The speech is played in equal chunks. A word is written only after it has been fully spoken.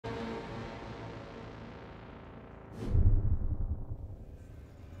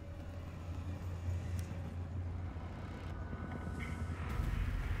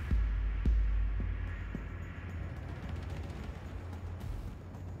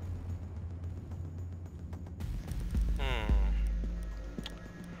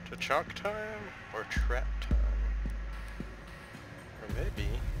shock time or trap time? Or maybe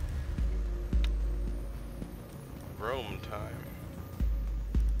roam time.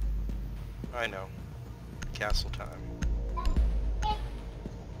 I know. Castle time.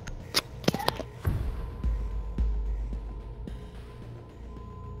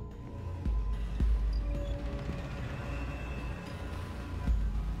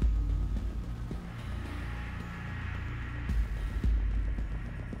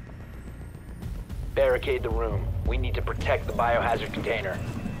 Barricade the room. We need to protect the biohazard container.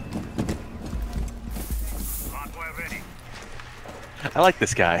 I like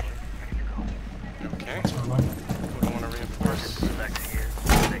this guy. Okay. We don't want to reinforce.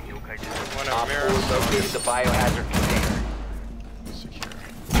 Op 4 located the biohazard container. Secure.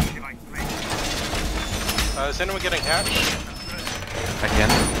 Is anyone getting hatched? I can.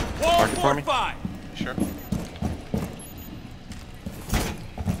 Mark it for me. Sure.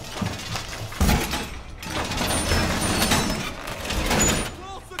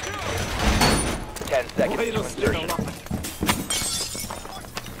 Seconds to insertion.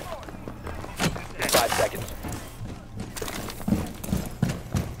 5 seconds.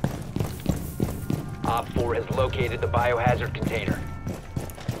 Op 4 has located the biohazard container.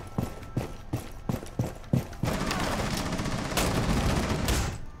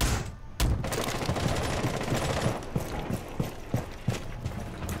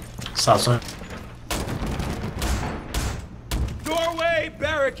 South side. Doorway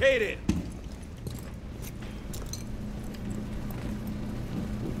barricaded!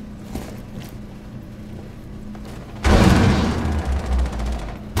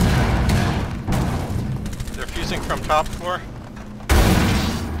 They're fusing from top floor.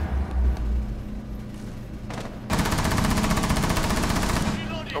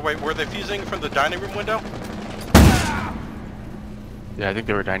 Oh wait, were they fusing from the dining room window? Yeah, I think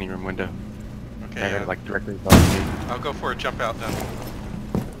they were dining room window. Okay, Yeah, yeah. they're like directly above me. I'll go for a jump out then.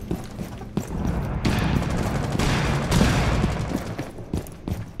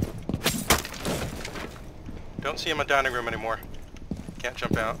 Don't see him in dining room anymore. Can't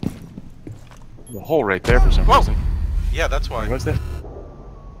jump out. The hole right there for some Whoa! reason. Yeah, that's why. What's that?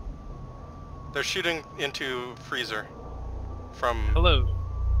 They're shooting into freezer. From... Hello.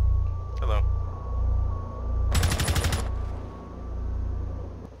 Hello.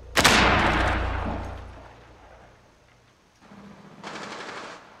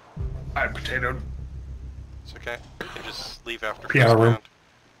 Alright, potato. It's okay. You can just leave after Piano first room.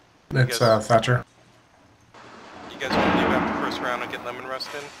 round. It's Yes. Thatcher. You guys want to leave after first round and get lemon rust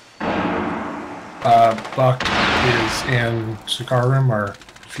in? Buck is in cigar room or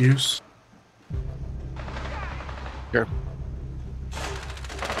fuse. Sure.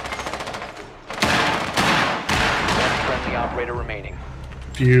 One friendly operator remaining.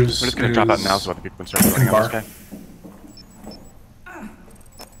 Fuse. We're just gonna drop out now so other people can start running on bar. this guy.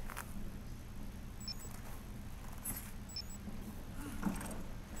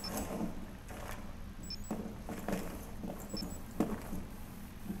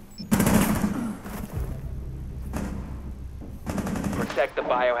 Protect the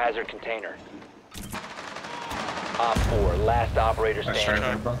biohazard container. Op 4, last operator Nice standing.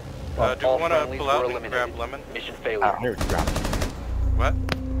 try, Buck. Do we All want to friendlies pull were out and eliminated. grab lemon? Mission I failure. already dropped. What?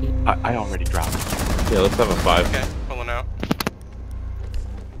 I already dropped. Yeah, let's have a 5. Okay, pulling out.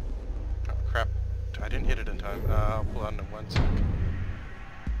 Oh, crap. I didn't hit it in time. I'll pull out in 1 sec.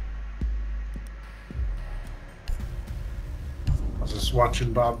 I was just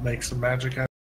watching Bob make some magic.